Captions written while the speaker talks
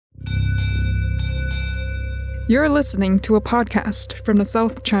You're listening to a podcast from the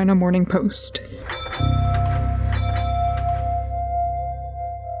South China Morning Post.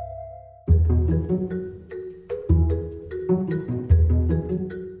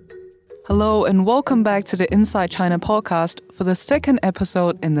 Hello and welcome back to the Inside China podcast for the second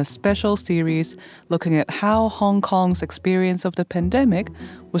episode in the special series looking at how Hong Kong's experience of the pandemic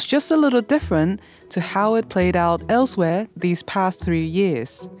was just a little different to how it played out elsewhere these past 3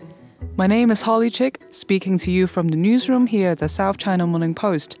 years. My name is Holly Chick, speaking to you from the newsroom here at the South China Morning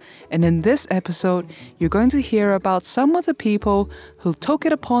Post, and in this episode, you're going to hear about some of the people who took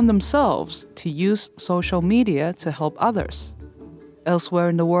it upon themselves to use social media to help others. Elsewhere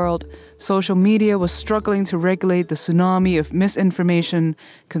in the world, social media was struggling to regulate the tsunami of misinformation,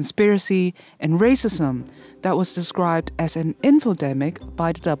 conspiracy, and racism that was described as an infodemic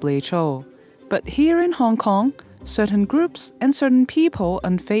by the WHO. But here in Hong Kong, certain groups and certain people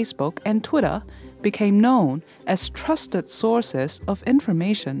on Facebook and Twitter became known as trusted sources of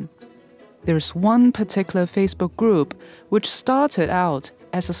information. There's one particular Facebook group which started out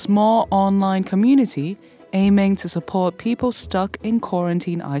as a small online community aiming to support people stuck in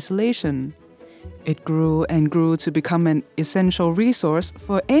quarantine isolation. It grew and grew to become an essential resource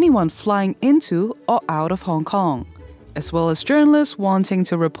for anyone flying into or out of Hong Kong, as well as journalists wanting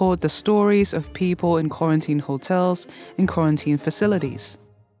to report the stories of people in quarantine hotels and quarantine facilities.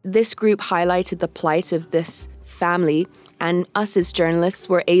 This group highlighted the plight of this family, and us as journalists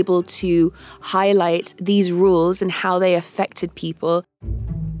were able to highlight these rules and how they affected people.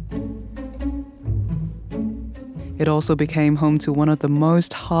 It also became home to one of the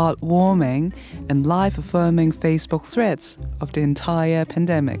most heartwarming and life-affirming Facebook threads of the entire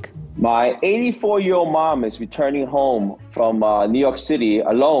pandemic. My 84-year-old mom is returning home from New York City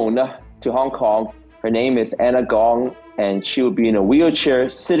alone to Hong Kong. Her name is Anna Gong, and she will be in a wheelchair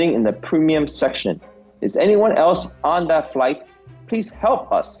sitting in the premium section. Is anyone else on that flight? Please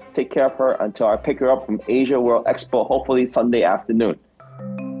help us take care of her until I pick her up from Asia World Expo, hopefully Sunday afternoon.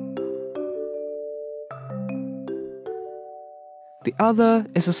 The other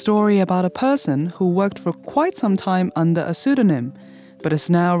is a story about a person who worked for quite some time under a pseudonym, but has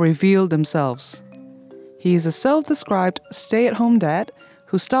now revealed themselves. He is a self-described stay-at-home dad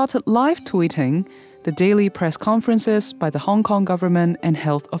who started live tweeting the daily press conferences by the Hong Kong government and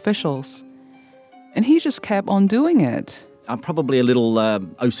health officials. And he just kept on doing it. I'm probably a little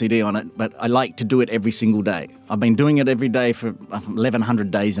OCD on it, but I like to do it every single day. I've been doing it every day for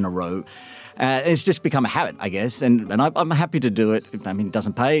 1,100 days in a row. It's just become a habit, I guess, and I'm happy to do it. I mean, it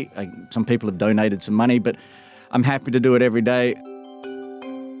doesn't pay. Some people have donated some money, but I'm happy to do it every day.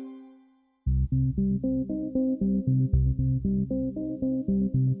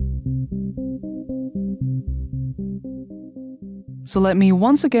 So let me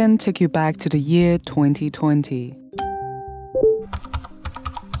once again take you back to the year 2020.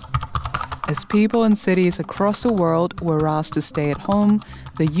 As people in cities across the world were asked to stay at home,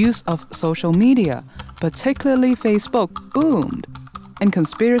 the use of social media, particularly Facebook, boomed, and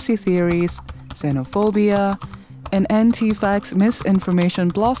conspiracy theories, xenophobia, and anti-vax misinformation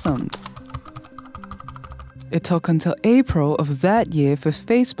blossomed. It took until April of that year for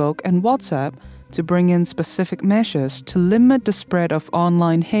Facebook and WhatsApp to bring in specific measures to limit the spread of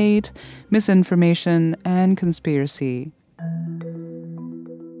online hate, misinformation, and conspiracy.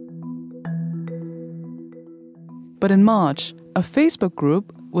 But in March, a Facebook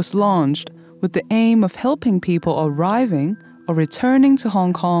group was launched with the aim of helping people arriving or returning to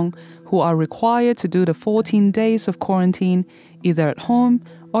Hong Kong who are required to do the 14 days of quarantine either at home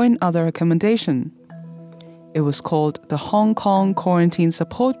or in other accommodation. It was called the Hong Kong Quarantine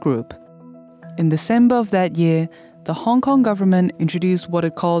Support Group. In December of that year, the Hong Kong government introduced what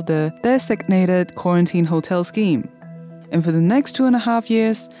it called the Designated Quarantine Hotel Scheme. And for the next 2.5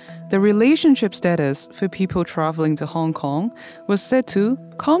 years, the relationship status for people traveling to Hong Kong was said to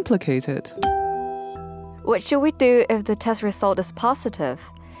complicated. What should we do if the test result is positive?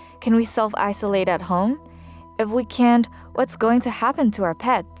 Can we self-isolate at home? If we can't, what's going to happen to our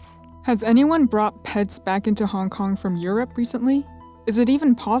pets? Has anyone brought pets back into Hong Kong from Europe recently? Is it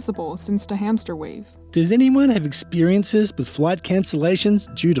even possible since the hamster wave? Does anyone have experiences with flight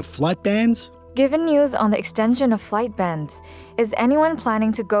cancellations due to flight bans? Given news on the extension of flight bans, is anyone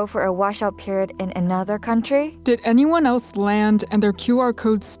planning to go for a washout period in another country? Did anyone else land and their QR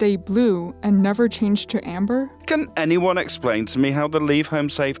codes stay blue and never change to amber? Can anyone explain to me how the Leave Home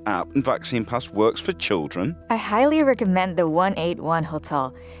Safe app and Vaccine Pass works for children? I highly recommend the 181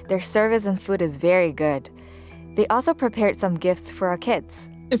 Hotel. Their service and food is very good. They also prepared some gifts for our kids.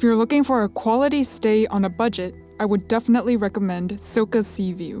 If you're looking for a quality stay on a budget, I would definitely recommend Silka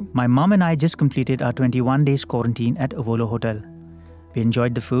Sea View. My mom and I just completed our 21 days quarantine at Ovolo Hotel. We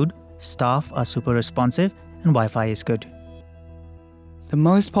enjoyed the food, staff are super responsive, and Wi-Fi is good. The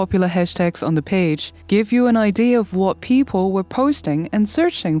most popular hashtags on the page give you an idea of what people were posting and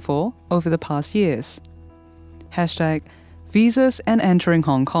searching for over the past years. Hashtag visas and entering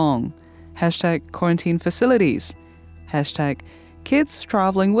Hong Kong. Hashtag quarantine facilities. Hashtag kids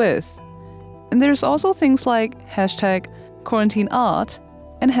traveling with. And there's also things like hashtag quarantine art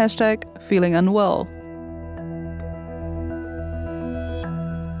and hashtag feeling unwell.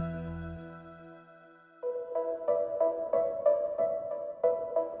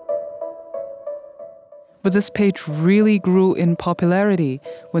 But this page really grew in popularity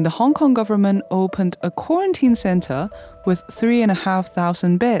when the Hong Kong government opened a quarantine center with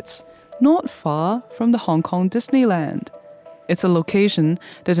 3,500 beds, not far from the Hong Kong Disneyland. It's a location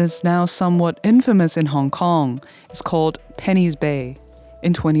that is now somewhat infamous in Hong Kong. It's called Penny's Bay.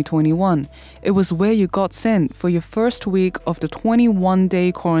 In 2021, it was where you got sent for your first week of the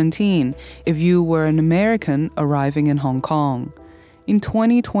 21-day quarantine if you were an American arriving in Hong Kong. In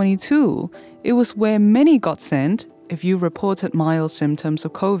 2022, it was where many got sent if you reported mild symptoms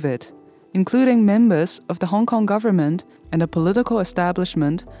of COVID, including members of the Hong Kong government and the political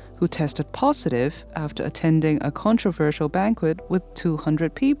establishment who tested positive after attending a controversial banquet with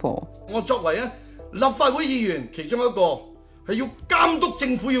 200 people. 我作為立法會議員其中一個係要監督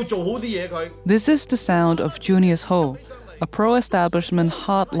政府要做好啲嘢佢。 This is the sound of Junius Ho, a pro-establishment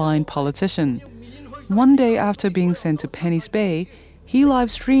hardline politician. One day after being sent to Penny's Bay, he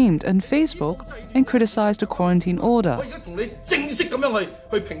live-streamed on Facebook and criticized the quarantine order. 我而家同你正式咁樣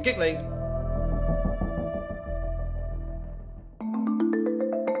去抨擊你。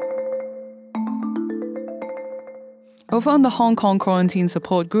 Over on the Hong Kong Quarantine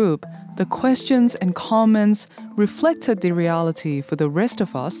Support Group, the questions and comments reflected the reality for the rest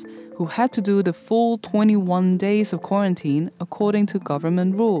of us who had to do the full 21 days of quarantine according to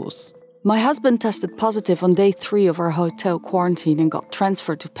government rules. My husband tested positive on day 3 of our hotel quarantine and got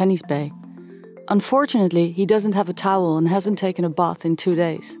transferred to Penny's Bay. Unfortunately, he doesn't have a towel and hasn't taken a bath in 2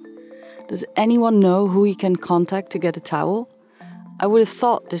 days. Does anyone know who he can contact to get a towel? I would have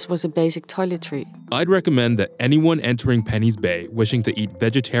thought this was a basic toiletry. I'd recommend that anyone entering Penny's Bay wishing to eat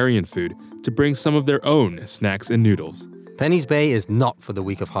vegetarian food to bring some of their own snacks and noodles. Penny's Bay is not for the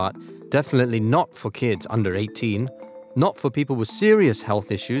weak of heart, definitely not for kids under 18, not for people with serious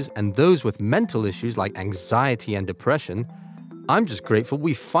health issues and those with mental issues like anxiety and depression. I'm just grateful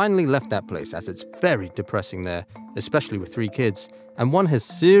we finally left that place as it's very depressing there, especially with 3 kids, and one has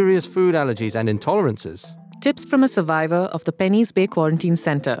serious food allergies and intolerances. Tips from a survivor of the Penny's Bay Quarantine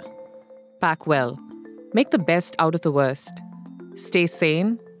Center. Pack well. Make the best out of the worst. Stay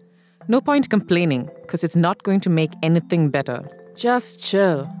sane. No point complaining, because it's not going to make anything better. Just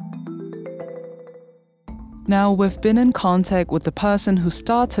chill. Now, we've been in contact with the person who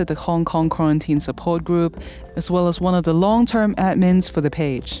started the Hong Kong Quarantine Support Group, as well as one of the long-term admins for the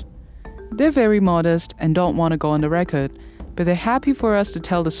page. They're very modest and don't want to go on the record, but they're happy for us to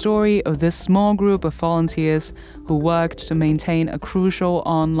tell the story of this small group of volunteers who worked to maintain a crucial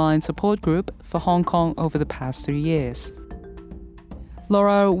online support group for Hong Kong over the past 3 years.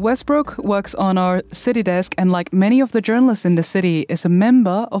 Laura Westbrook works on our city desk and, like many of the journalists in the city, is a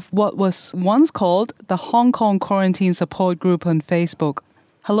member of what was once called the Hong Kong Quarantine Support Group on Facebook.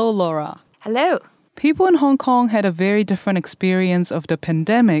 Hello, Laura. Hello. People in Hong Kong had a very different experience of the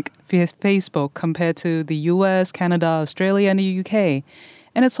pandemic via Facebook compared to the US, Canada, Australia, and the UK.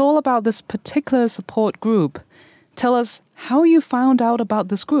 And it's all about this particular support group. Tell us how you found out about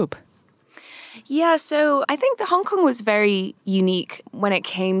this group. Yeah, so I think Hong Kong was very unique when it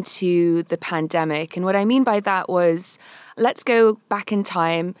came to the pandemic. And what I mean by that was, let's go back in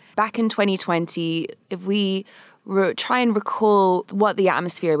time, back in 2020, if we try and recall what the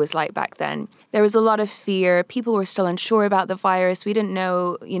atmosphere was like back then. There was a lot of fear. People were still unsure about the virus. We didn't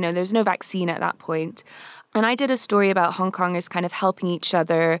know, there was no vaccine at that point. And I did a story about Hong Kongers kind of helping each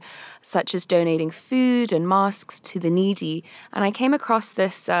other, such as donating food and masks to the needy. And I came across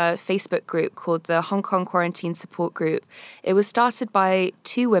this Facebook group called the Hong Kong Quarantine Support Group. It was started by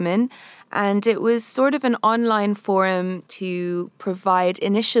 2 women, and it was sort of an online forum to provide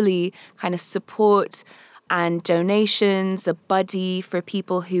initially kind of support and donations, a buddy for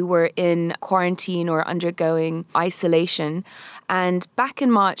people who were in quarantine or undergoing isolation. And back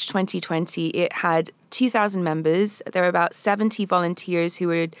in March 2020, it had 2,000 members. There were about 70 volunteers who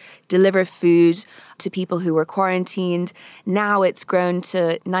would deliver food to people who were quarantined. Now it's grown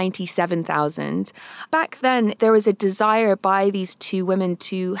to 97,000. Back then, there was a desire by these two women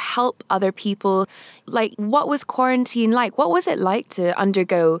to help other people. Like, what was quarantine like? What was it like to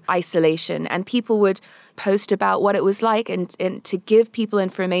undergo isolation? And people would post about what it was like and to give people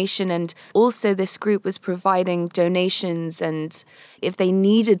information. And also this group was providing donations, and if they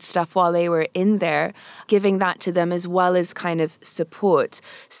needed stuff while they were in there, giving that to them as well as kind of support.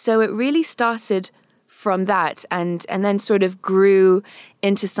 So it really started from that and then sort of grew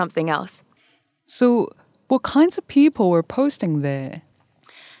into something else. So what kinds of people were posting there?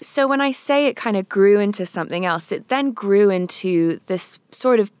 So when I say it kind of grew into something else, it then grew into this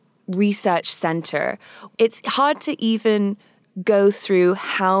sort of research center. It's hard to even go through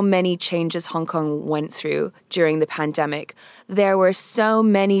how many changes Hong Kong went through during the pandemic. There were so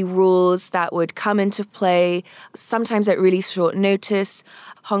many rules that would come into play, sometimes at really short notice.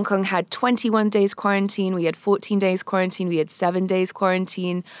 Hong Kong had 21 days quarantine, we had 14 days quarantine, we had 7 days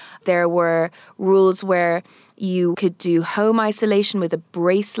quarantine. There were rules where you could do home isolation with a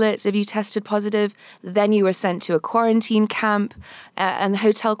bracelet if you tested positive. Then you were sent to a quarantine camp and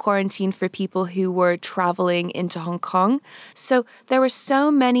hotel quarantine for people who were traveling into Hong Kong. So there were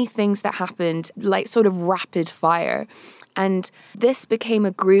so many things that happened, like sort of rapid fire. And this became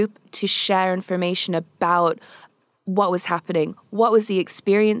a group to share information about what was happening, what was the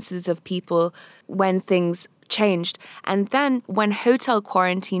experiences of people when things changed. And then when hotel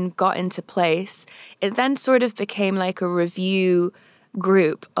quarantine got into place, it then sort of became like a review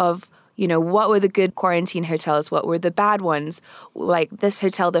group of, you know, what were the good quarantine hotels? What were the bad ones? Like this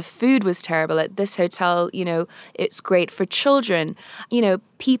hotel, the food was terrible. At this hotel, you know, it's great for children. You know,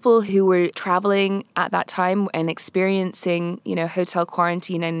 people who were traveling at that time and experiencing, you know, hotel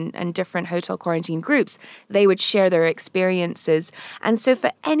quarantine and different hotel quarantine groups, they would share their experiences. And so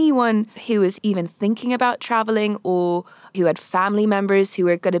for anyone who was even thinking about traveling or who had family members who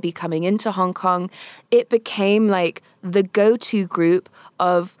were going to be coming into Hong Kong, it became like the go-to group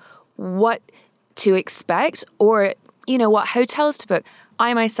of what to expect or, you know, what hotels to book.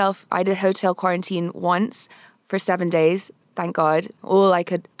 I did hotel quarantine once for 7 days, thank God. All I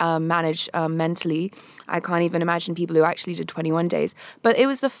could manage mentally. I can't even imagine people who actually did 21 days. But it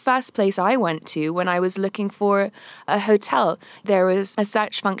was the first place I went to when I was looking for a hotel. There was a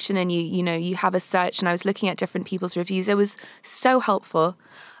search function and you have a search, and I was looking at different people's reviews. It was so helpful.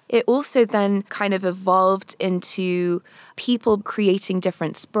 It also then kind of evolved into people creating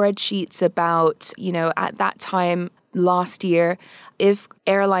different spreadsheets about, you know, at that time last year, if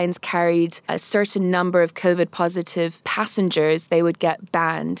airlines carried a certain number of COVID positive passengers, they would get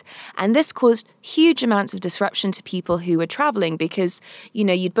banned. And this caused huge amounts of disruption to people who were traveling because, you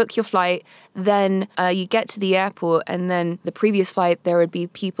know, you'd book your flight, then you get to the airport, and then the previous flight, there would be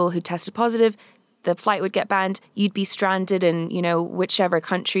people who tested positive. The flight would get banned, you'd be stranded in, you know, whichever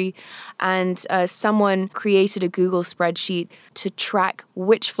country. And someone created a Google spreadsheet to track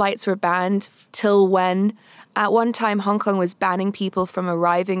which flights were banned till when. At one time, Hong Kong was banning people from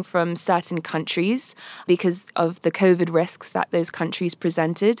arriving from certain countries because of the COVID risks that those countries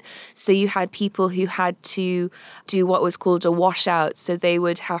presented. So you had people who had to do what was called a washout. So they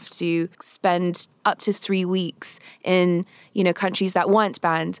would have to spend up to 3 weeks in, you know, countries that weren't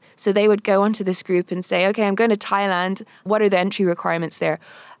banned. So they would go onto this group and say, okay, I'm going to Thailand. What are the entry requirements there?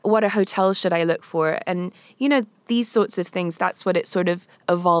 What hotels should I look for? And, you know, these sorts of things, that's what it sort of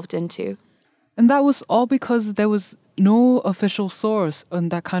evolved into. And that was all because there was no official source on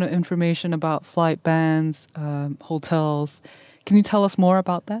that kind of information about flight bans, hotels. Can you tell us more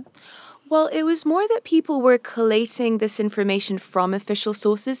about that? Well, it was more that people were collating this information from official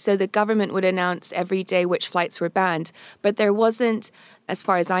sources. So the government would announce every day which flights were banned. But there wasn't, as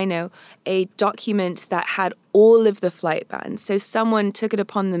far as I know, a document that had all of the flight bans. So someone took it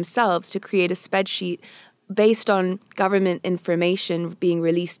upon themselves to create a spreadsheet based on government information being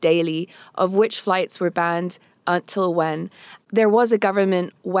released daily of which flights were banned until when. There was a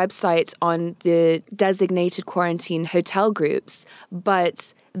government website on the designated quarantine hotel groups,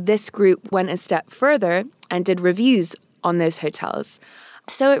 but this group went a step further and did reviews on those hotels.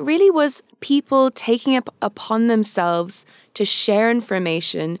 So it really was people taking it upon themselves to share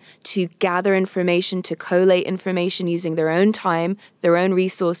information, to gather information, to collate information using their own time, their own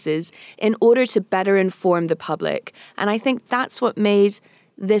resources, in order to better inform the public. And I think that's what made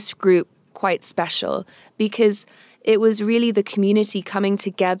this group quite special, because it was really the community coming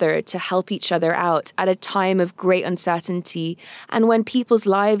together to help each other out at a time of great uncertainty and when people's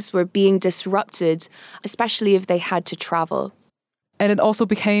lives were being disrupted, especially if they had to travel. And it also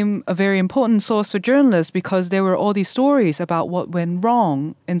became a very important source for journalists because there were all these stories about what went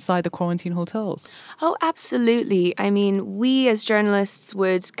wrong inside the quarantine hotels. Oh, absolutely. I mean, we as journalists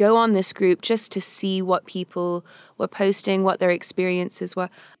would go on this group just to see what people were posting, what their experiences were.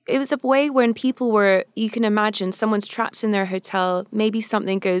 It was a way when people were, you can imagine, someone's trapped in their hotel, maybe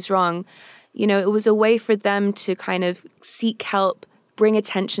something goes wrong. You know, it was a way for them to kind of seek help, bring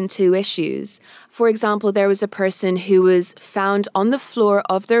attention to issues. For example, there was a person who was found on the floor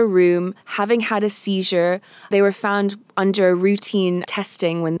of their room having had a seizure. They were found under routine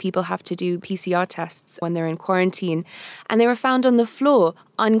testing when people have to do PCR tests when they're in quarantine. And they were found on the floor,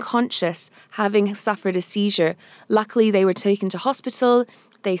 unconscious, having suffered a seizure. Luckily, they were taken to hospital.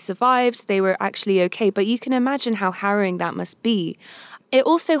 They survived. They were actually okay. But you can imagine how harrowing that must be. It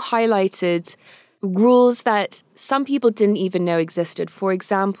also highlighted rules that some people didn't even know existed. For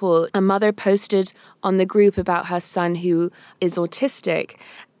example, a mother posted on the group about her son who is autistic.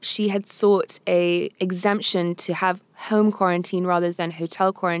 She had sought an exemption to have home quarantine rather than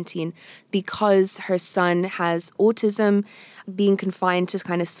hotel quarantine because her son has autism. Being confined to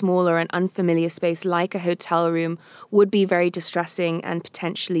kind of smaller and unfamiliar space like a hotel room would be very distressing and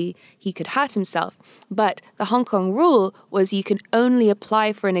potentially he could hurt himself. But the Hong Kong rule was you can only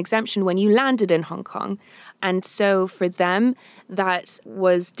apply for an exemption when you landed in Hong Kong. And so for them, that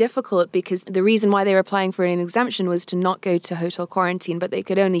was difficult because the reason why they were applying for an exemption was to not go to hotel quarantine, but they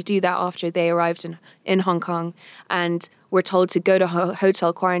could only do that after they arrived in Hong Kong and were told to go to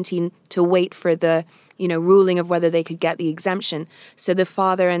hotel quarantine to wait for the, ruling of whether they could get the exemption. So the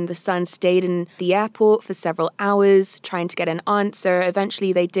father and the son stayed in the airport for several hours trying to get an answer.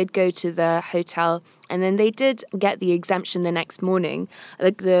 Eventually, they did go to the hotel and then they did get the exemption the next morning.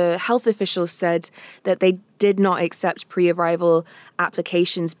 The health officials said that they did not accept pre-arrival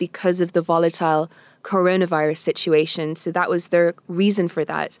applications because of the volatile coronavirus situation. So that was their reason for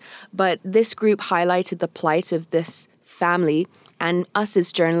that. But this group highlighted the plight of this family, and us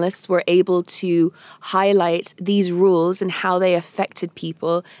as journalists were able to highlight these rules and how they affected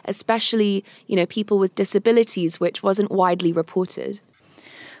people, especially, people with disabilities, which wasn't widely reported.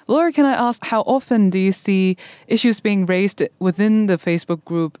 Laura, can I ask, how often do you see issues being raised within the Facebook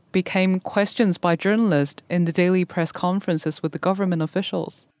group became questions by journalists in the daily press conferences with the government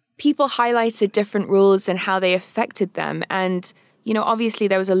officials? People highlighted different rules and how they affected them. And, obviously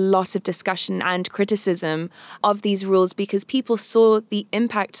there was a lot of discussion and criticism of these rules because people saw the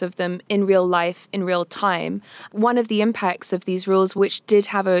impact of them in real life, in real time. One of the impacts of these rules, which did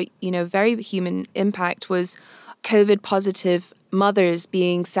have a, very human impact, was COVID positive mothers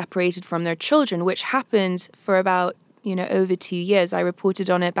being separated from their children, which happened for about, over 2 years. I reported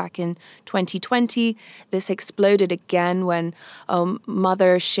on it back in 2020. This exploded again when a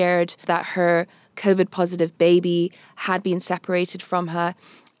mother shared that her COVID positive baby had been separated from her.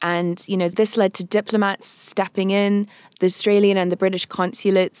 And, this led to diplomats stepping in. The Australian and the British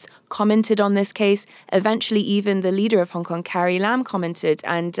consulates commented on this case. Eventually, even the leader of Hong Kong, Carrie Lam, commented,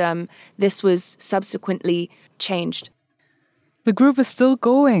 and this was subsequently changed. The group is still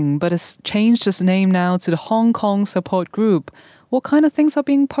going, but it's changed its name now to the Hong Kong Support Group. What kind of things are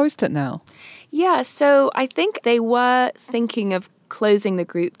being posted now? Yeah, so I think they were thinking of closing the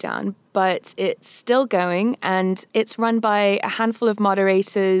group down, but it's still going and it's run by a handful of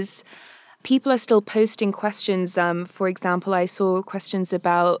moderators. People are still posting questions. For example, I saw questions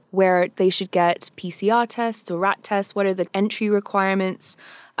about where they should get PCR tests or RAT tests. What are the entry requirements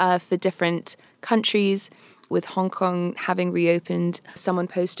for different countries? With Hong Kong having reopened, someone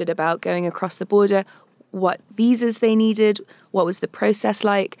posted about going across the border, what visas they needed, what was the process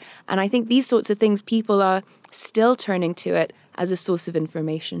like. And I think these sorts of things, people are still turning to it as a source of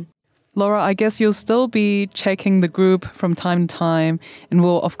information. Laura, I guess you'll still be checking the group from time to time, and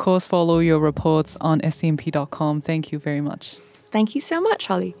we'll, of course, follow your reports on scmp.com. Thank you very much. Thank you so much,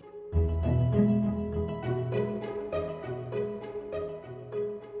 Holly.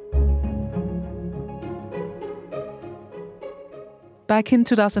 Back in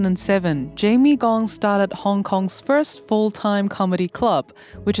 2007, Jamie Gong started Hong Kong's first full-time comedy club,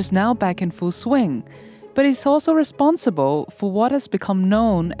 which is now back in full swing. But he's also responsible for what has become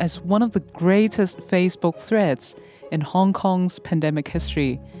known as one of the greatest Facebook threads in Hong Kong's pandemic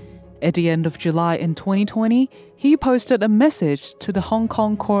history. At the end of July in 2020, he posted a message to the Hong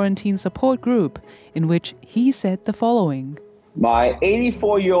Kong Quarantine Support Group in which he said the following. My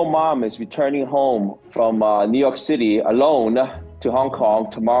 84-year-old mom is returning home from New York City alone to Hong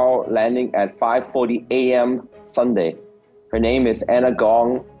Kong tomorrow, landing at 5:40 a.m. Sunday. Her name is Anna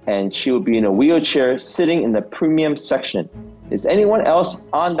Gong, and she will be in a wheelchair sitting in the premium section. Is anyone else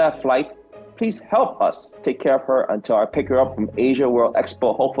on that flight? Please help us take care of her until I pick her up from Asia World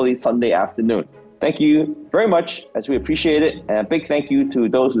Expo, hopefully Sunday afternoon. Thank you very much, as we appreciate it. And a big thank you to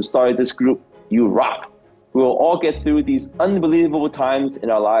those who started this group. You rock. We will all get through these unbelievable times in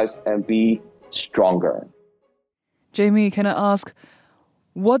our lives and be stronger. Jamie, can I ask,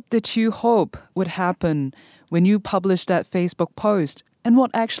 what did you hope would happen when you published that Facebook post, and what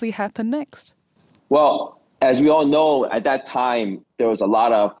actually happened next? Well, as we all know, at that time, there was a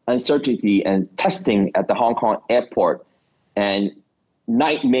lot of uncertainty and testing at the Hong Kong airport, and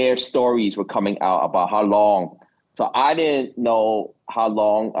nightmare stories were coming out about how long. So I didn't know how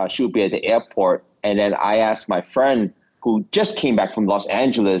long she would be at the airport. And then I asked my friend who just came back from Los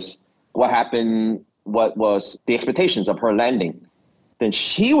Angeles what happened, what was the expectations of her landing. Then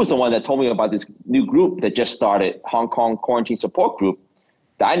she was the one that told me about this new group that just started, Hong Kong Quarantine Support Group,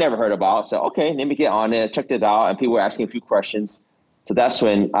 that I never heard about. So, okay, let me get on it, checked it out, and people were asking a few questions. So that's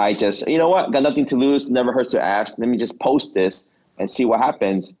when I just, you know what, got nothing to lose, never hurts to ask. Let me just post this and see what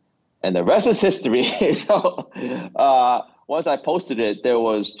happens. And the rest is history. So once I posted it, there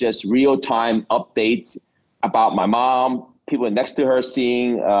was just real-time updates about my mom, people next to her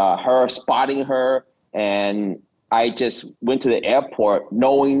seeing her, spotting her. And I just went to the airport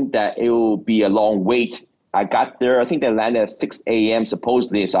knowing that it will be a long wait. I got there, I think they landed at 6 a.m.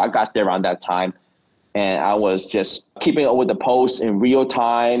 supposedly. So I got there around that time. And I was just keeping up with the posts in real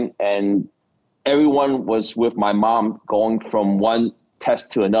time. And everyone was with my mom, going from one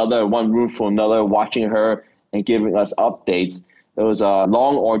test to another, one room to another, watching her and giving us updates. It was a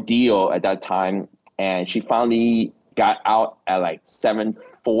long ordeal at that time. And she finally got out at like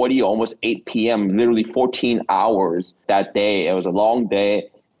 7:40, almost 8 p.m., literally 14 hours that day. It was a long day.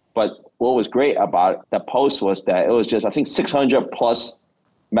 But what was great about the post was that it was just, I think, 600 plus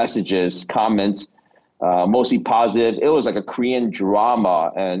messages, comments, mostly positive. It was like a Korean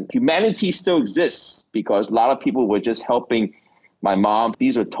drama, and humanity still exists because a lot of people were just helping my mom.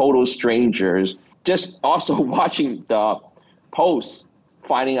 These are total strangers. Just also watching the posts,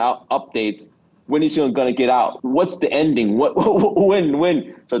 finding out updates. When is he going to get out? What's the ending?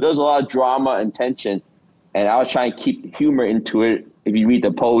 When? So there's a lot of drama and tension, and I was trying to keep humor into it. If you read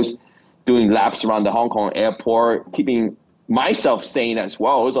the post, doing laps around the Hong Kong airport, keeping myself sane as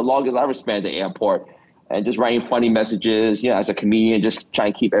well. It was the longest I ever spent at the airport. And just writing funny messages, as a comedian, just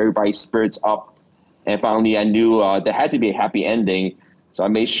trying to keep everybody's spirits up. And finally, I knew there had to be a happy ending. So I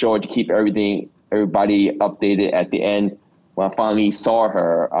made sure to keep everybody updated at the end. When I finally saw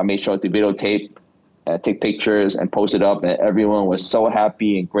her, I made sure to videotape, take pictures, and post it up. And everyone was so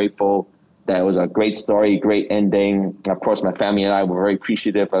happy and grateful that it was a great story, great ending. Of course, my family and I were very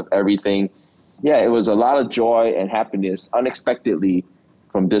appreciative of everything. Yeah, it was a lot of joy and happiness unexpectedly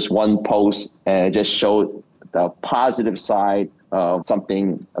from this one post, and it just showed the positive side of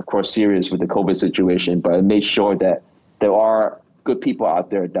something, of course, serious with the COVID situation, but it made sure that there are good people out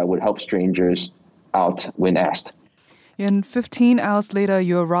there that would help strangers out when asked. And 15 hours later,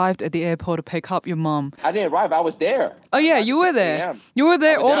 you arrived at the airport to pick up your mom. I didn't arrive, I was there. Oh yeah, you were there. You were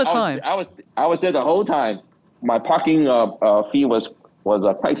there all the time. I was there the whole time. My parking fee was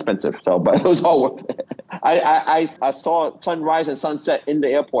quite expensive, but it was all worth it. I saw sunrise and sunset in the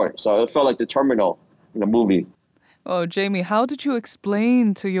airport, so it felt like the terminal in the movie. Oh, Jamie, how did you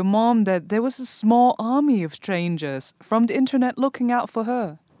explain to your mom that there was a small army of strangers from the internet looking out for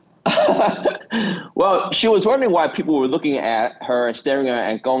her? Well, she was wondering why people were looking at her and staring at her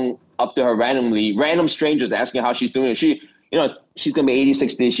and going up to her randomly, random strangers asking how she's doing. She's going to be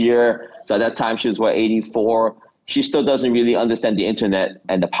 86 this year. So at that time, she was, 84? She still doesn't really understand the internet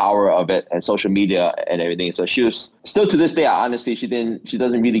and the power of it and social media and everything. So she was still, to this day, honestly, she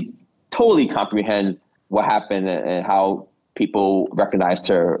doesn't really totally comprehend what happened and how people recognized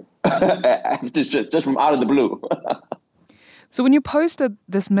her just from out of the blue. So when you posted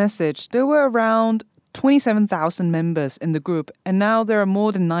this message, there were around 27,000 members in the group, and now there are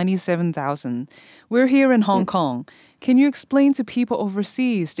more than 97,000. We're here in Hong Kong. Can you explain to people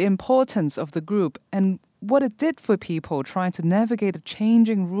overseas the importance of the group and what it did for people trying to navigate the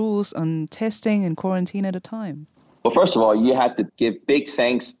changing rules on testing and quarantine at a time? Well, first of all, you have to give big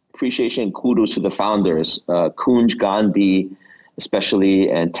thanks, appreciation, and kudos to the founders, Kunj Gandhi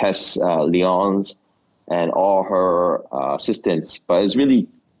especially, and Tess Lyons, and all her assistants. But it's really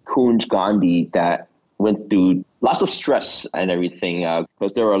Kunj Gandhi that went through lots of stress and everything,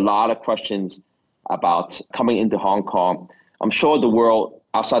 because there were a lot of questions about coming into Hong Kong. I'm sure the world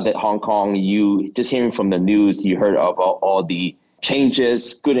outside of Hong Kong, you just hearing from the news, you heard about all the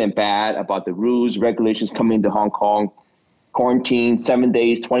changes, good and bad, about the rules, regulations coming into Hong Kong, quarantine, 7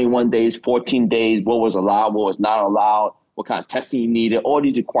 days, 21 days, 14 days, what was allowed, what was not allowed, what kind of testing you needed, all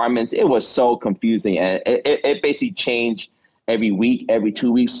these requirements. It was so confusing, and it basically changed every week, every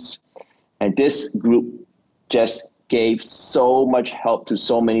 2 weeks. And this group just gave so much help to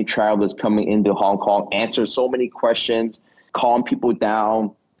so many travelers coming into Hong Kong, answered so many questions, calmed people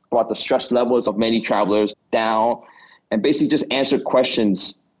down, brought the stress levels of many travelers down, and basically just answered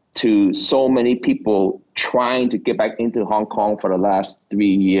questions to so many people trying to get back into Hong Kong for the last 3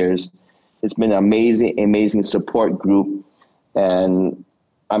 years. It's been an amazing, amazing support group, and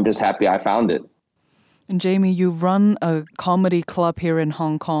I'm just happy I found it. And Jamie, you run a comedy club here in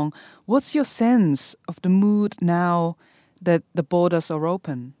Hong Kong. What's your sense of the mood now that the borders are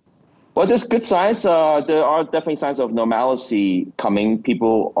open? Well, there's good signs. There are definitely signs of normalcy coming.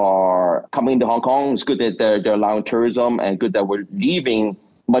 People are coming to Hong Kong. It's good that they're allowing tourism, and good that we're leaving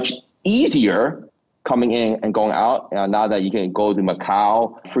much easier coming in and going out. Now that you can go to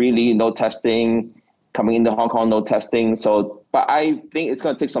Macau freely, no testing, coming into Hong Kong, no testing. But I think it's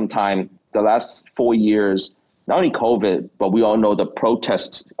going to take some time. The last 4 years, not only COVID, but we all know the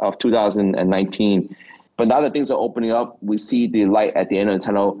protests of 2019. But now that things are opening up, we see the light at the end of the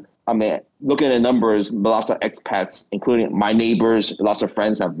tunnel. I mean, looking at the numbers, lots of expats, including my neighbors, lots of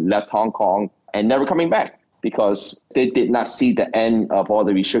friends have left Hong Kong and never coming back because they did not see the end of all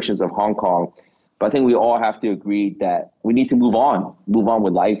the restrictions of Hong Kong. But I think we all have to agree that we need to move on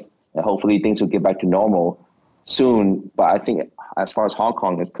with life, and hopefully things will get back to normal soon. But I think as far as Hong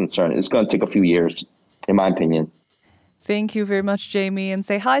Kong is concerned, it's going to take a few years, in my opinion. Thank you very much, Jamie, and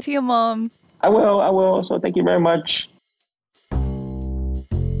say hi to your mom. I will. So thank you very much.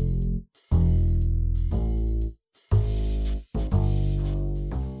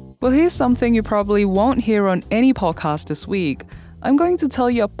 Well, here's something you probably won't hear on any podcast this week. I'm going to tell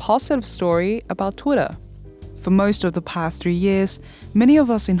you a positive story about Twitter. For most of the past 3 years, many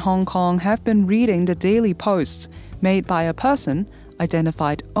of us in Hong Kong have been reading the daily posts made by a person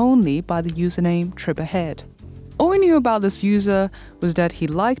identified only by the username TripAhead. All we knew about this user was that he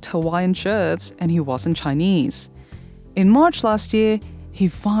liked Hawaiian shirts and he wasn't Chinese. In March last year, he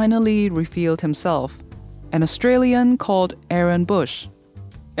finally revealed himself, an Australian called Aaron Bush.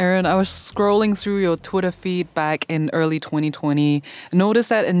 Aaron, I was scrolling through your Twitter feed back in early 2020 and noticed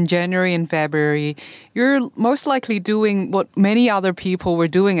that in January and February, you're most likely doing what many other people were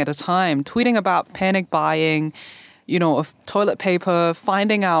doing at the time, tweeting about panic buying, of toilet paper,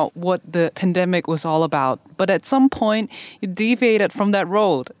 finding out what the pandemic was all about. But at some point, you deviated from that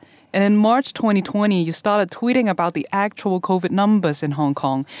road. And in March 2020, you started tweeting about the actual COVID numbers in Hong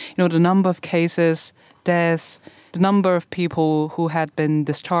Kong, the number of cases, deaths, the number of people who had been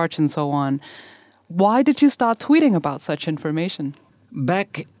discharged and so on. Why did you start tweeting about such information?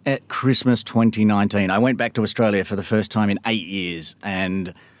 Back at Christmas 2019, I went back to Australia for the first time in 8 years.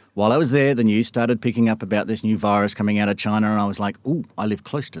 And while I was there, the news started picking up about this new virus coming out of China. And I was like, ooh, I live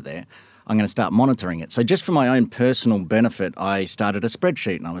close to there. I'm going to start monitoring it. So just for my own personal benefit, I started a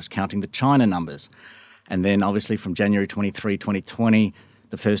spreadsheet and I was counting the China numbers. And then obviously from January 23, 2020,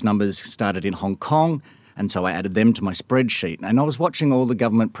 the first numbers started in Hong Kong. And so I added them to my spreadsheet. And I was watching all the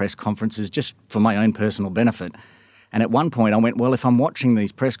government press conferences just for my own personal benefit. And at one point I went, well, if I'm watching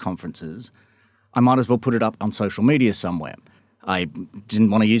these press conferences, I might as well put it up on social media somewhere. I didn't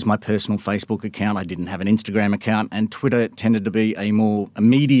want to use my personal Facebook account. I didn't have an Instagram account. And Twitter tended to be a more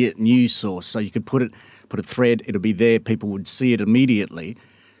immediate news source. So you could put a thread, it'll be there, people would see it immediately.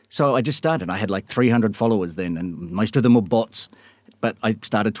 So I just started. I had like 300 followers then, and most of them were bots. But I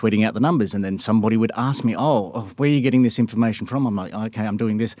started tweeting out the numbers, and then somebody would ask me, oh, where are you getting this information from? I'm like, okay, I'm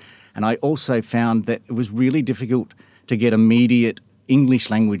doing this. And I also found that it was really difficult to get immediate English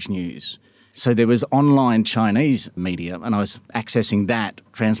language news. So there was online Chinese media, and I was accessing that,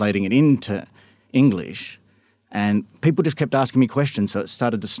 translating it into English, and people just kept asking me questions, so it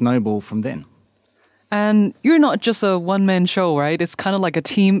started to snowball from then. And you're not just a one-man show, right? It's kind of like a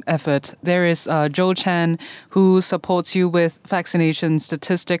team effort. There is Joe Chan, who supports you with vaccination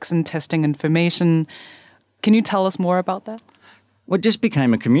statistics and testing information. Can you tell us more about that? Well, it just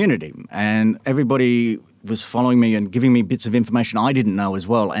became a community, and everybody was following me and giving me bits of information I didn't know as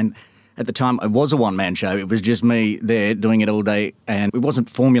well. And at the time, it was a one-man show. It was just me there doing it all day, and it wasn't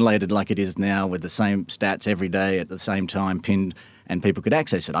formulated like it is now with the same stats every day at the same time pinned, and people could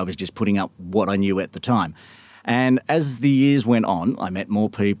access it. I was just putting up what I knew at the time. And as the years went on, I met more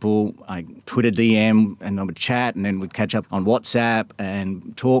people. I Twitter DM, and I would chat, and then we'd catch up on WhatsApp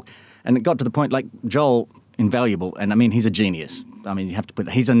and talk. And it got to the point, like Joel, invaluable. And I mean, he's a genius. I mean,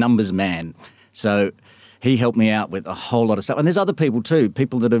 he's a numbers man. So he helped me out with a whole lot of stuff. And there's other people too,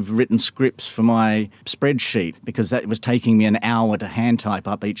 people that have written scripts for my spreadsheet, because that was taking me an hour to hand type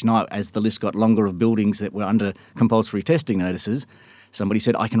up each night as the list got longer of buildings that were under compulsory testing notices. Somebody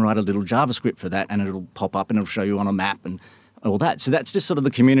said, I can write a little JavaScript for that and it'll pop up and it'll show you on a map and all that. So that's just sort of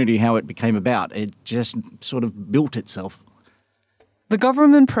the community, how it became about. It just sort of built itself. The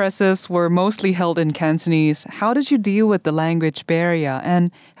government presses were mostly held in Cantonese. How did you deal with the language barrier?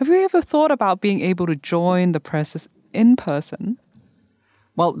 And have you ever thought about being able to join the presses in person?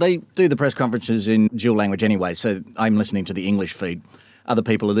 Well, they do the press conferences in dual language anyway, so I'm listening to the English feed. Other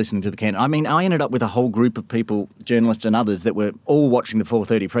people are listening to the Canton. I mean, I ended up with a whole group of people, journalists and others, that were all watching the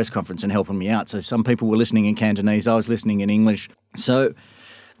 4:30 press conference and helping me out. So some people were listening in Cantonese, I was listening in English. So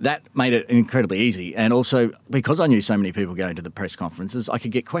that made it incredibly easy. And also, because I knew so many people going to the press conferences, I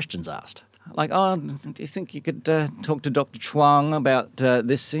could get questions asked. Like, oh, do you think you could talk to Dr. Chuang about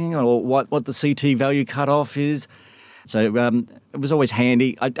this thing, or what the CT value cutoff is? So it was always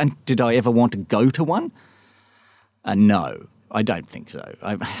handy. And did I ever want to go to one? No, I don't think so.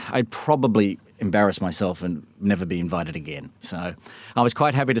 I'd probably embarrass myself and never be invited again. So I was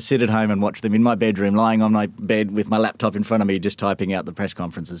quite happy to sit at home and watch them in my bedroom, lying on my bed with my laptop in front of me, just typing out the press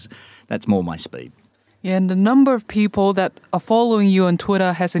conferences. That's more my speed. Yeah, and the number of people that are following you on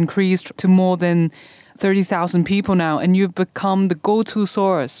Twitter has increased to more than 30,000 people now, and you've become the go-to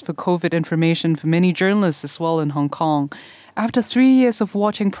source for COVID information for many journalists as well in Hong Kong. After 3 years of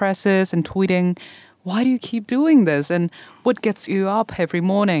watching presses and tweeting, why do you keep doing this? And what gets you up every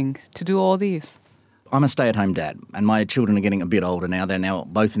morning to do all these? I'm a stay-at-home dad, and my children are getting a bit older now. They're now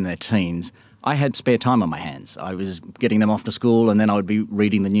both in their teens. I had spare time on my hands. I was getting them off to school, and then I would be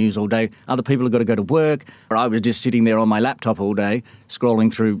reading the news all day. Other people have got to go to work, or I was just sitting there on my laptop all day,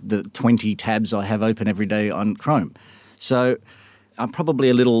 scrolling through the 20 tabs I have open every day on Chrome. So I'm probably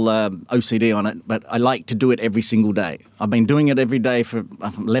a little OCD on it, but I like to do it every single day. I've been doing it every day for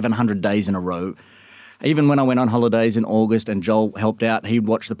 1,100 days in a row. Even when I went on holidays in August and Joel helped out, he'd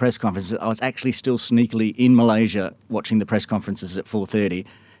watch the press conferences. I was actually still sneakily in Malaysia watching the press conferences at 4:30.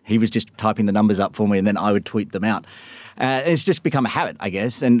 He was just typing the numbers up for me and then I would tweet them out. It's just become a habit, I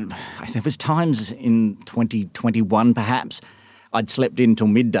guess. And there was times in 2021 perhaps, I'd slept in till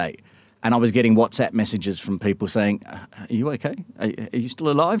midday and I was getting WhatsApp messages from people saying, are you okay? Are you still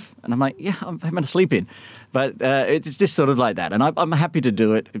alive? And I'm like, yeah, I'm having a sleep in. But it's just sort of like that. And I'm happy to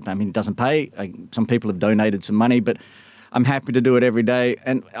do it. I mean, it doesn't pay. Some people have donated some money, but I'm happy to do it every day.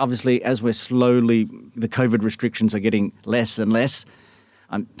 And obviously, as we're slowly, the COVID restrictions are getting less and less,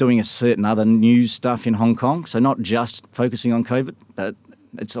 I'm doing a certain other news stuff in Hong Kong. So not just focusing on COVID, but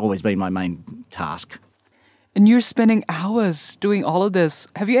it's always been my main task. And you're spending hours doing all of this.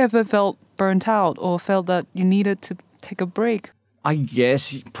 Have you ever felt burnt out or felt that you needed to take a break? I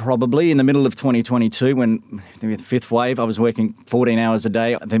guess probably in the middle of 2022 when the fifth wave, I was working 14 hours a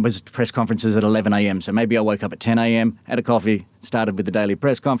day. There was press conferences at 11 a.m. So maybe I woke up at 10 a.m., had a coffee, started with the daily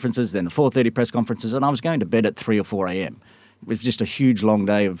press conferences, then the 4:30 press conferences, and I was going to bed at 3 or 4 a.m. It was just a huge long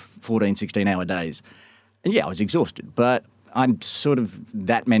day of 14, 16-hour days. And yeah, I was exhausted, but I'm sort of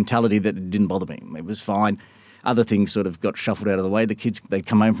that mentality that it didn't bother me. It was fine. Other things sort of got shuffled out of the way. The kids, they'd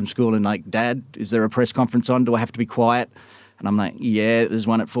come home from school and like, Dad, is there a press conference on? Do I have to be quiet? And I'm like, yeah, there's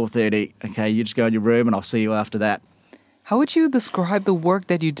one at 4:30. Okay, you just go in your room and I'll see you after that. How would you describe the work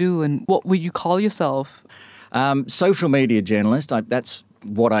that you do and what would you call yourself? Social media journalist. That's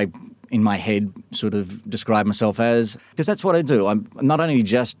what I, in my head, sort of describe myself as, because that's what I do. I'm not only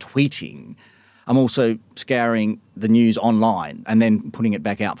just tweeting, I'm also scouring the news online and then putting it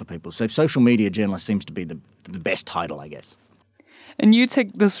back out for people. So social media journalist seems to be the best title, I guess. And you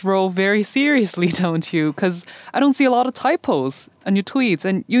take this role very seriously, don't you? Because I don't see a lot of typos on your tweets,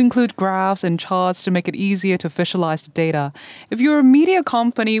 and you include graphs and charts to make it easier to visualize the data. If you're a media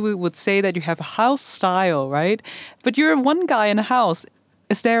company, we would say that you have a house style, right? But you're one guy in a house.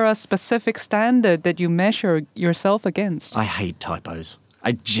 Is there a specific standard that you measure yourself against? I hate typos.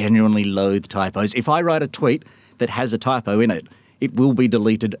 I genuinely loathe typos. If I write a tweet that has a typo in it, it will be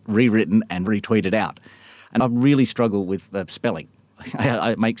deleted, rewritten, and retweeted out. And I really struggle with spelling.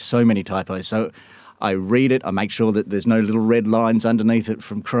 I make so many typos. So I read it, I make sure that there's no little red lines underneath it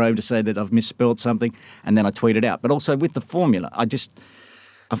from Chrome to say that I've misspelled something, and then I tweet it out. But also with the formula,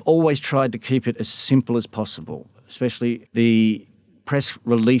 I've always tried to keep it as simple as possible, especially the press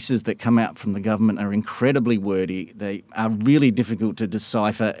releases that come out from the government are incredibly wordy. They are really difficult to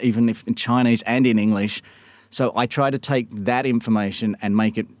decipher, even if in Chinese and in English. So I try to take that information and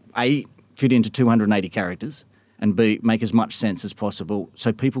make it, A, fit into 280 characters, and B, make as much sense as possible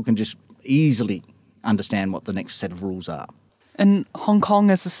so people can just easily understand what the next set of rules are. And Hong Kong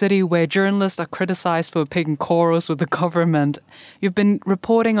is a city where journalists are criticized for picking quarrels with the government. You've been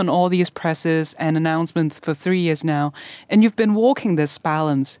reporting on all these presses and announcements for 3 years now, and you've been walking this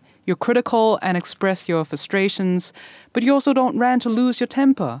balance. You're critical and express your frustrations, but you also don't rant or lose your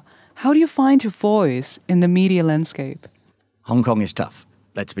temper. How do you find your voice in the media landscape? Hong Kong is tough.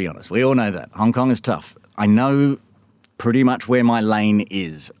 Let's be honest. We all know that. Hong Kong is tough. I know pretty much where my lane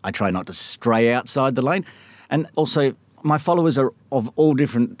is. I try not to stray outside the lane. And also, my followers are of all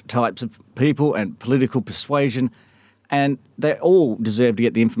different types of people and political persuasion, and they all deserve to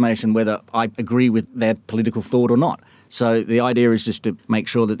get the information whether I agree with their political thought or not. So the idea is just to make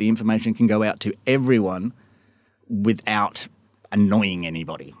sure that the information can go out to everyone without annoying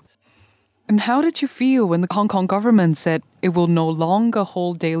anybody. And how did you feel when the Hong Kong government said it will no longer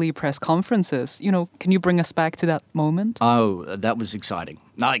hold daily press conferences? Can you bring us back to that moment? Oh, that was exciting.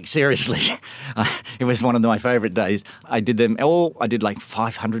 Like, seriously. It was one of my favourite days. I did them all. I did like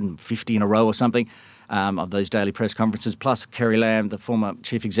 550 in a row or something of those daily press conferences. Plus, Carrie Lam, the former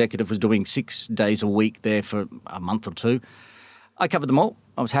chief executive, was doing 6 days a week there for a month or two. I covered them all.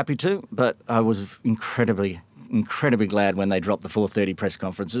 I was happy to, but I was incredibly glad when they dropped the 4:30 press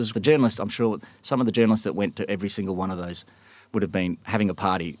conferences. The journalists, I'm sure some of the journalists that went to every single one of those would have been having a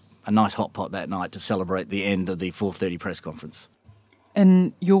party, a nice hot pot that night to celebrate the end of the 4:30 press conference.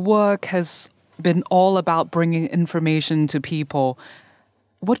 And your work has been all about bringing information to people.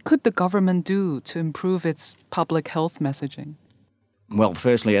 What could the government do to improve its public health messaging? Well,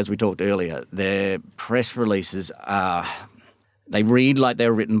 firstly, as we talked earlier, their press releases they read like they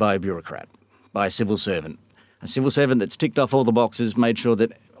were written by a bureaucrat, by a civil servant. A civil servant that's ticked off all the boxes, made sure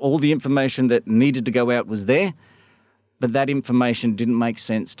that all the information that needed to go out was there, but that information didn't make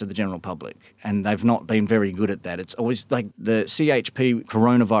sense to the general public, and they've not been very good at that. It's always like the CHP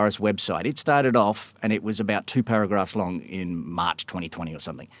coronavirus website. It started off and it was about 2 paragraphs long in March 2020 or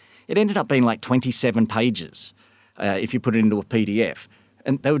something. It ended up being like 27 pages if you put it into a PDF.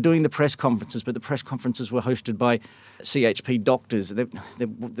 And they were doing the press conferences, but the press conferences were hosted by CHP doctors. There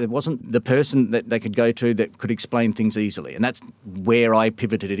wasn't the person that they could go to that could explain things easily. And that's where I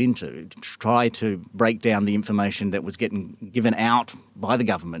pivoted it into, to try to break down the information that was getting given out by the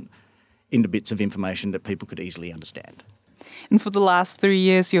government into bits of information that people could easily understand. And for the last 3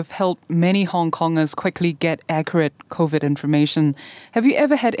 years, you've helped many Hong Kongers quickly get accurate COVID information. Have you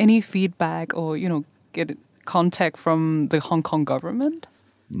ever had any feedback or, get contact from the Hong Kong government?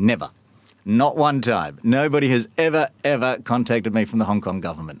 Never. Not one time. Nobody has ever contacted me from the Hong Kong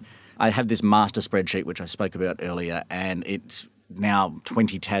government. I have this master spreadsheet, which I spoke about earlier, and it's now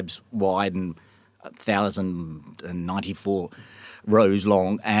 20 tabs wide and 1,094 rows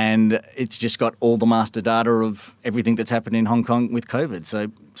long, and it's just got all the master data of everything that's happened in Hong Kong with COVID. So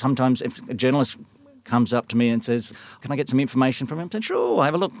sometimes if a journalist comes up to me and says, can I get some information from him? I said, sure, I'll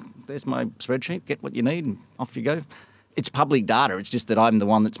have a look. There's my spreadsheet. Get what you need and off you go. It's public data. It's just that I'm the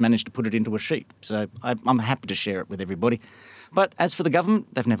one that's managed to put it into a sheet. So I'm happy to share it with everybody. But as for the government,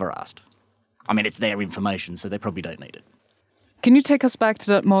 they've never asked. I mean, it's their information, so they probably don't need it. Can you take us back to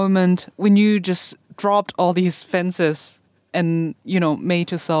that moment when you just dropped all these fences and,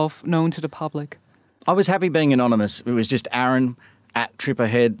 made yourself known to the public? I was happy being anonymous. It was just Aaron at Trip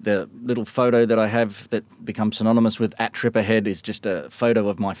Ahead. The little photo that I have that becomes synonymous with at Trip Ahead is just a photo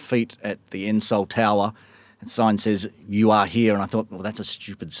of my feet at the Ensol Tower. The sign says, "You are here." And I thought, well, that's a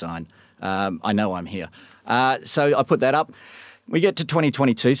stupid sign. I know I'm here. So I put that up. We get to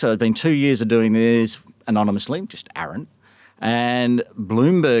 2022, so it's been 2 years of doing this anonymously, just Aaron. And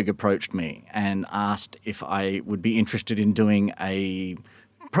Bloomberg approached me and asked if I would be interested in doing a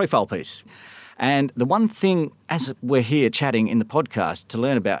profile piece. And the one thing, as we're here chatting in the podcast to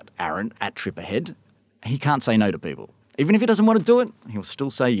learn about Aaron at Trip Ahead, he can't say no to people. Even if he doesn't want to do it, he'll still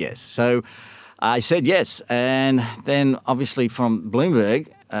say yes. So I said yes. And then obviously from Bloomberg,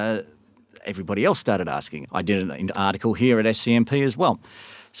 everybody else started asking. I did an article here at SCMP as well.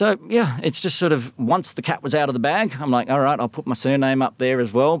 So, yeah, it's just sort of once the cat was out of the bag, I'm like, all right, I'll put my surname up there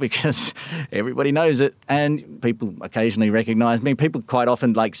as well because everybody knows it. And people occasionally recognise me. People quite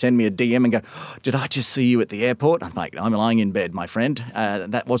often send me a DM and go, did I just see you at the airport? I'm like, I'm lying in bed, my friend.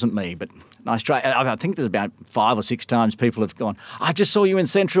 That wasn't me, but nice try. I think there's about 5 or 6 times people have gone, I just saw you in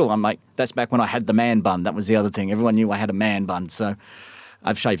Central. I'm like, that's back when I had the man bun. That was the other thing. Everyone knew I had a man bun, so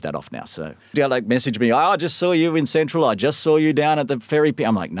I've shaved that off now. So they'll message me, I just saw you in Central. I just saw you down at the ferry pier.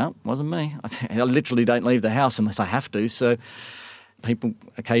 I'm like, no, it wasn't me. I literally don't leave the house unless I have to. So people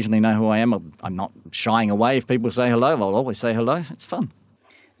occasionally know who I am. I'm not shying away. If people say hello, I'll always say hello. It's fun.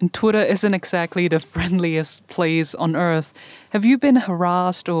 And Twitter isn't exactly the friendliest place on earth. Have you been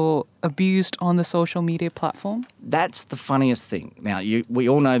harassed or abused on the social media platform? That's the funniest thing. Now, we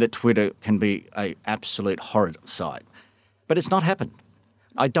all know that Twitter can be an absolute horrid site, but it's not happened.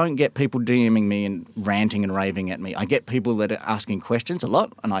 I don't get people DMing me and ranting and raving at me. I get people that are asking questions a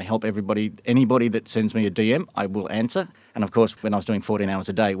lot, and I help anybody that sends me a DM, I will answer. And of course, when I was doing 14 hours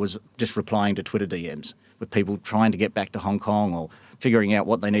a day, it was just replying to Twitter DMs with people trying to get back to Hong Kong or figuring out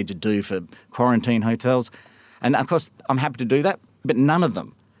what they need to do for quarantine hotels. And of course, I'm happy to do that, but none of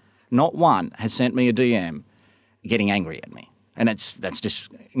them, not one, has sent me a DM getting angry at me. And that's just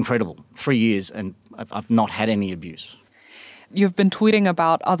incredible. 3 years and I've not had any abuse. You've been tweeting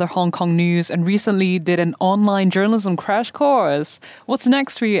about other Hong Kong news and recently did an online journalism crash course. What's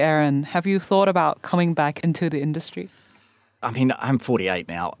next for you, Aaron? Have you thought about coming back into the industry? I mean, I'm 48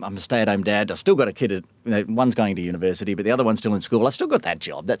 now. I'm a stay-at-home dad. I've still got a kid. One's going to university, but the other one's still in school. I've still got that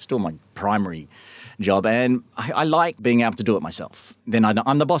job. That's still my primary job. And I like being able to do it myself. Then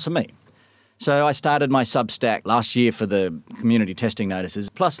I'm the boss of me. So I started my Substack last year for the community testing notices.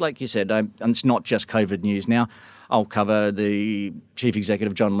 Plus, like you said, and it's not just COVID news now. I'll cover the Chief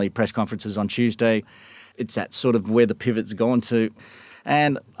Executive John Lee press conferences on Tuesday. It's that sort of where the pivot's gone to.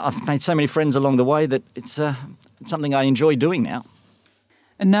 And I've made so many friends along the way that it's something I enjoy doing now.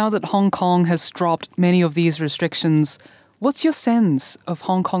 And now that Hong Kong has dropped many of these restrictions, what's your sense of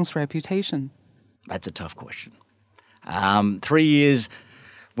Hong Kong's reputation? That's a tough question. 3 years,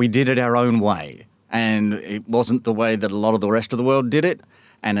 we did it our own way. And it wasn't the way that a lot of the rest of the world did it.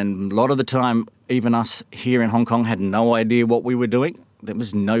 And a lot of the time, even us here in Hong Kong had no idea what we were doing. There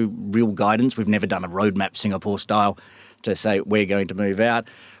was no real guidance. We've never done a roadmap Singapore style to say we're going to move out.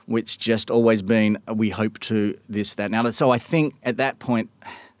 It's just always been we hope to this, that. Now, so I think at that point,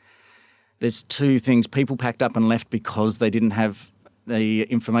 there's two things. People packed up and left because they didn't have the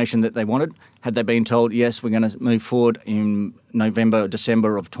information that they wanted. Had they been told, yes, we're going to move forward in November or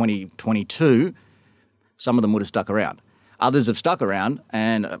December of 2022, some of them would have stuck around. Others have stuck around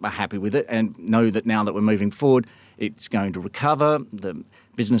and are happy with it and know that now that we're moving forward, it's going to recover, the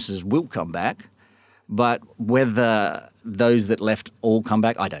businesses will come back. But whether those that left all come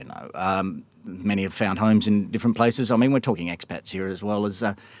back, I don't know. Many have found homes in different places. I mean, we're talking expats here as well as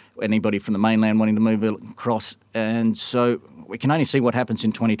anybody from the mainland wanting to move across. And so we can only see what happens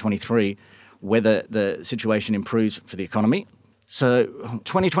in 2023, whether the situation improves for the economy. So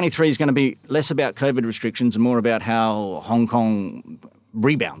 2023 is going to be less about COVID restrictions and more about how Hong Kong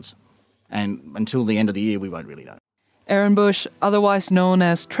rebounds. And until the end of the year, we won't really know. Aaron Bush, otherwise known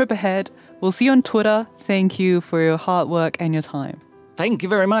as Trip Ahead, we'll see you on Twitter. Thank you for your hard work and your time. Thank you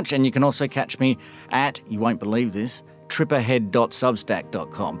very much. And you can also catch me at, you won't believe this,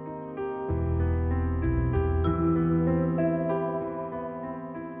 tripahead.substack.com.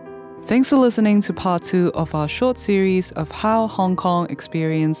 Thanks for listening to part 2 of our short series of how Hong Kong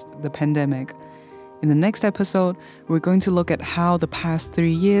experienced the pandemic. In the next episode, we're going to look at how the past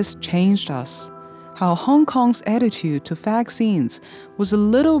 3 years changed us, how Hong Kong's attitude to vaccines was a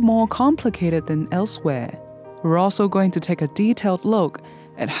little more complicated than elsewhere. We're also going to take a detailed look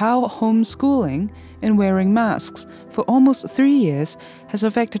at how homeschooling and wearing masks for almost 3 years has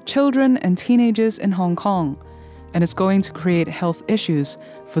affected children and teenagers in Hong Kong, and it's going to create health issues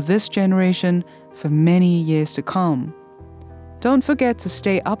for this generation for many years to come. Don't forget to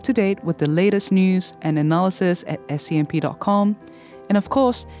stay up to date with the latest news and analysis at scmp.com. And of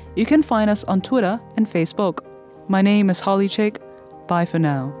course, you can find us on Twitter and Facebook. My name is Holly Chick. Bye for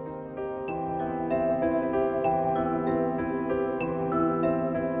now.